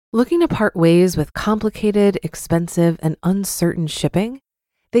Looking to part ways with complicated, expensive, and uncertain shipping?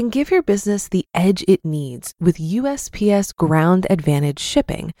 Then give your business the edge it needs with USPS Ground Advantage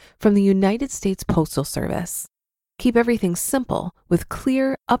shipping from the United States Postal Service. Keep everything simple with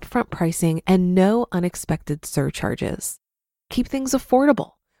clear, upfront pricing and no unexpected surcharges. Keep things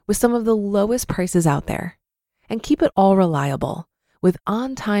affordable with some of the lowest prices out there. And keep it all reliable with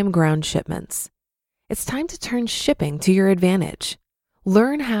on-time ground shipments. It's time to turn shipping to your advantage.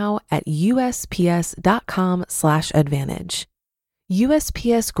 Learn how at USPS.com/advantage.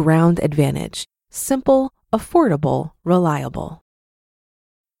 USPS Ground Advantage. Simple, affordable, reliable.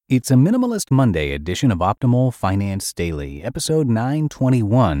 It's a Minimalist Monday edition of Optimal Finance Daily, episode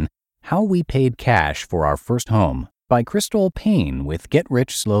 921, How We Paid Cash for Our First Home, by Paine with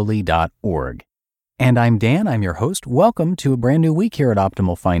GetRichSlowly.org. And I'm Dan, I'm your host. Welcome to a brand new week here at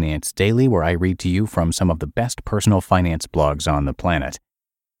Optimal Finance Daily, where I read to you from some of the best personal finance blogs on the planet.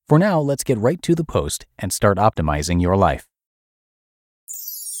 For now, let's get right to the post and start optimizing your life.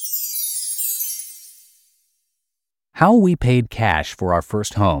 How We Paid Cash for Our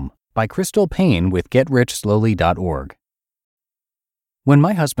First Home, by Paine with GetRichSlowly.org. When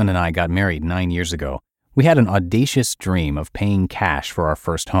my husband and I got married 9 years ago, we had an audacious dream of paying cash for our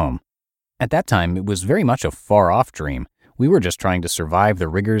first home. At that time, it was very much a far-off dream. We were just trying to survive the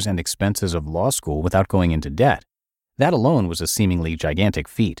rigors and expenses of law school without going into debt. That alone was a seemingly gigantic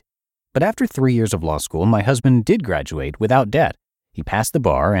feat. But after 3 years of law school, my husband did graduate without debt. He passed the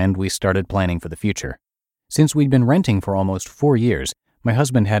bar, and we started planning for the future. Since we'd been renting for almost 4 years, my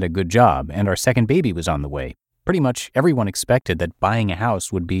husband had a good job, and our second baby was on the way. Pretty much everyone expected that buying a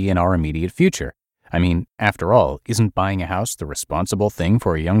house would be in our immediate future. I mean, after all, isn't buying a house the responsible thing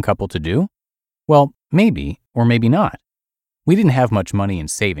for a young couple to do? Well, maybe, or maybe not. We didn't have much money in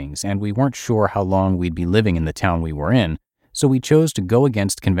savings, and we weren't sure how long we'd be living in the town we were in, so we chose to go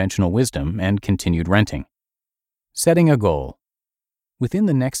against conventional wisdom and continued renting. Setting a goal. Within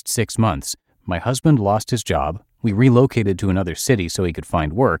the next 6 months, my husband lost his job, we relocated to another city so he could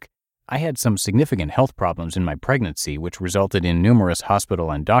find work, I had some significant health problems in my pregnancy which resulted in numerous hospital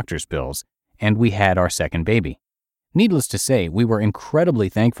and doctor's bills, and we had our second baby. Needless to say, we were incredibly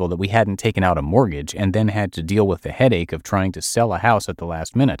thankful that we hadn't taken out a mortgage and then had to deal with the headache of trying to sell a house at the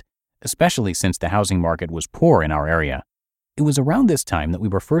last minute, especially since the housing market was poor in our area. It was around this time that we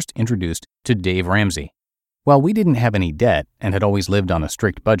were first introduced to Dave Ramsey. While we didn't have any debt and had always lived on a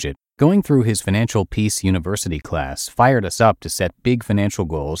strict budget, going through his Financial Peace University class fired us up to set big financial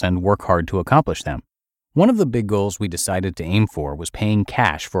goals and work hard to accomplish them. One of the big goals we decided to aim for was paying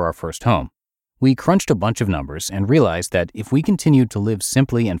cash for our first home. We crunched a bunch of numbers and realized that if we continued to live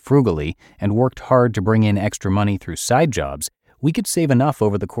simply and frugally and worked hard to bring in extra money through side jobs, we could save enough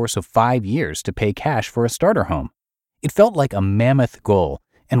over the course of 5 years to pay cash for a starter home. It felt like a mammoth goal,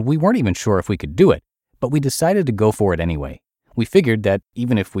 and we weren't even sure if we could do it, but we decided to go for it anyway. We figured that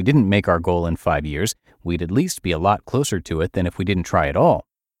even if we didn't make our goal in 5 years, we'd at least be a lot closer to it than if we didn't try at all.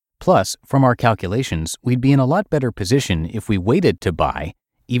 Plus, from our calculations, we'd be in a lot better position if we waited to buy,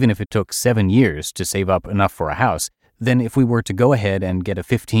 even if it took 7 years to save up enough for a house, than if we were to go ahead and get a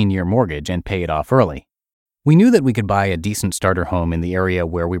 15-year mortgage and pay it off early. We knew that we could buy a decent starter home in the area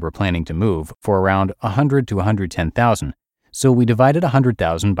where we were planning to move for around $100,000 to $110,000, so we divided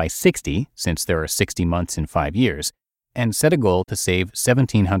 $100,000 by 60, since there are 60 months in 5 years, and set a goal to save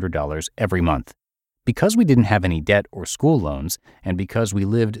 $1,700 every month. Because we didn't have any debt or school loans, and because we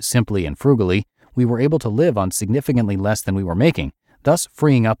lived simply and frugally, we were able to live on significantly less than we were making, thus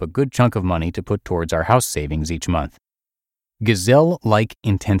freeing up a good chunk of money to put towards our house savings each month. Gazelle-like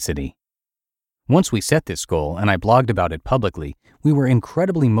intensity. Once we set this goal, and I blogged about it publicly, we were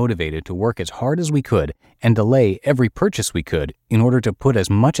incredibly motivated to work as hard as we could and delay every purchase we could in order to put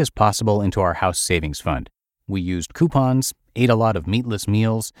as much as possible into our house savings fund. We used coupons, ate a lot of meatless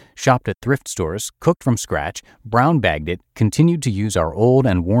meals, shopped at thrift stores, cooked from scratch, brown bagged it, continued to use our old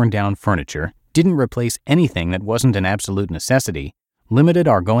and worn-down furniture, didn't replace anything that wasn't an absolute necessity, limited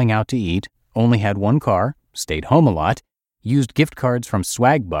our going out to eat, only had one car, stayed home a lot, used gift cards from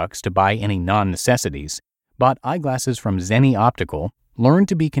Swag Bucks to buy any non-necessities, bought eyeglasses from Zenni Optical, learned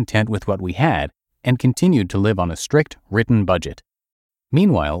to be content with what we had, and continued to live on a strict written budget.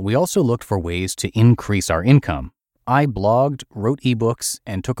 Meanwhile, we also looked for ways to increase our income. I blogged, wrote ebooks,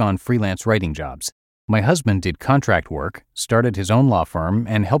 and took on freelance writing jobs. My husband did contract work, started his own law firm,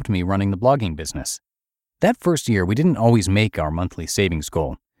 and helped me running the blogging business. That first year, we didn't always make our monthly savings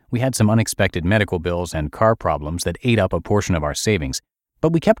goal. We had some unexpected medical bills and car problems that ate up a portion of our savings,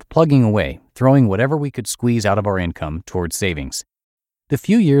 but we kept plugging away, throwing whatever we could squeeze out of our income towards savings. The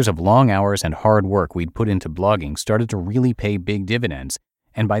few years of long hours and hard work we'd put into blogging started to really pay big dividends,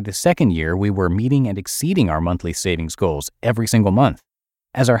 and by the second year, we were meeting and exceeding our monthly savings goals every single month.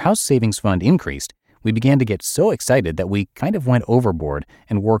 As our house savings fund increased, we began to get so excited that we kind of went overboard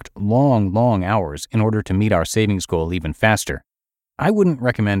and worked long hours in order to meet our savings goal even faster. I wouldn't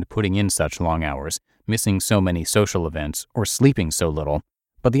recommend putting in such long hours, missing so many social events, or sleeping so little,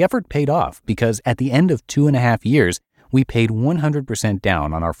 but the effort paid off because at the end of 2.5 years, we paid 100%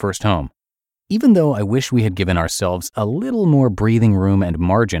 down on our first home. Even though I wish we had given ourselves a little more breathing room and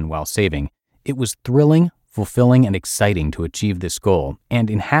margin while saving, it was thrilling, fulfilling, and exciting to achieve this goal, and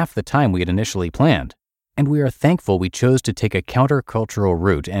in half the time we had initially planned. And we are thankful we chose to take a countercultural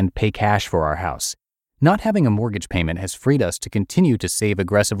route and pay cash for our house. Not having a mortgage payment has freed us to continue to save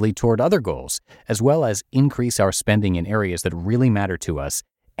aggressively toward other goals, as well as increase our spending in areas that really matter to us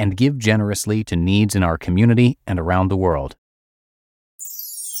and give generously to needs in our community and around the world.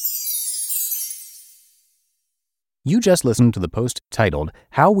 You just listened to the post titled,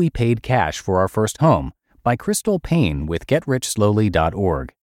 How We Paid Cash for Our First Home by Paine with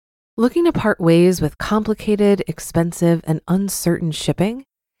GetRichSlowly.org. Looking to part ways with complicated, expensive, and uncertain shipping?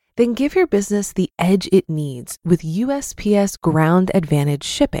 Then give your business the edge it needs with USPS Ground Advantage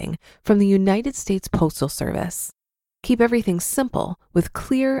shipping from the United States Postal Service. Keep everything simple with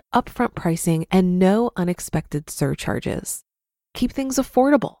clear, upfront pricing and no unexpected surcharges. Keep things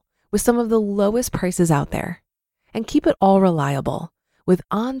affordable with some of the lowest prices out there. And keep it all reliable with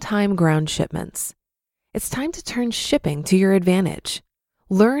on-time ground shipments. It's time to turn shipping to your advantage.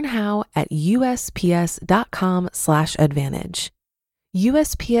 Learn how at USPS.com/advantage.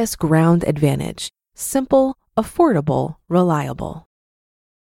 USPS Ground Advantage. Simple, affordable, reliable.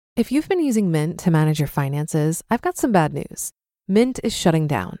 If you've been using Mint to manage your finances, I've got some bad news. Mint is shutting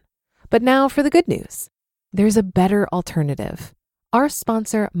down. But now for the good news. There's a better alternative. Our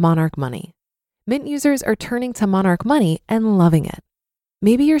sponsor, Monarch Money. Mint users are turning to Monarch Money and loving it.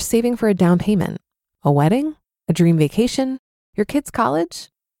 Maybe you're saving for a down payment, a wedding, a dream vacation, your kid's college.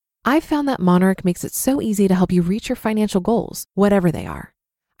 I've found that Monarch makes it so easy to help you reach your financial goals, whatever they are.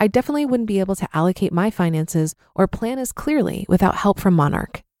 I definitely wouldn't be able to allocate my finances or plan as clearly without help from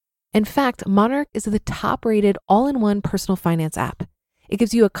Monarch. In fact, Monarch is the top-rated all-in-one personal finance app. It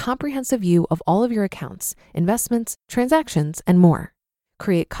gives you a comprehensive view of all of your accounts, investments, transactions, and more.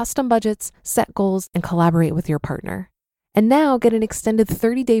 Create custom budgets, set goals, and collaborate with your partner. And now get an extended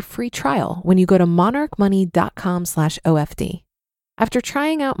 30-day free trial when you go to monarchmoney.com/OFD. After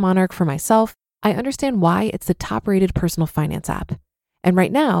trying out Monarch for myself, I understand why it's the top-rated personal finance app. And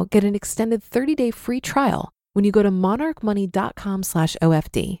right now, get an extended 30-day free trial when you go to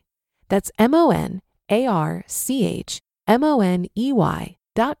monarchmoney.com/OFD. That's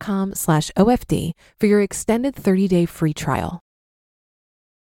monarchmoney.com/OFD for your extended 30-day free trial.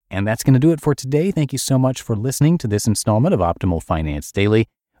 And that's going to do it for today. Thank you so much for listening to this installment of Optimal Finance Daily.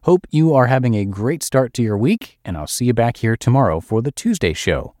 Hope you are having a great start to your week, and I'll see you back here tomorrow for the Tuesday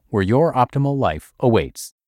show, where your optimal life awaits.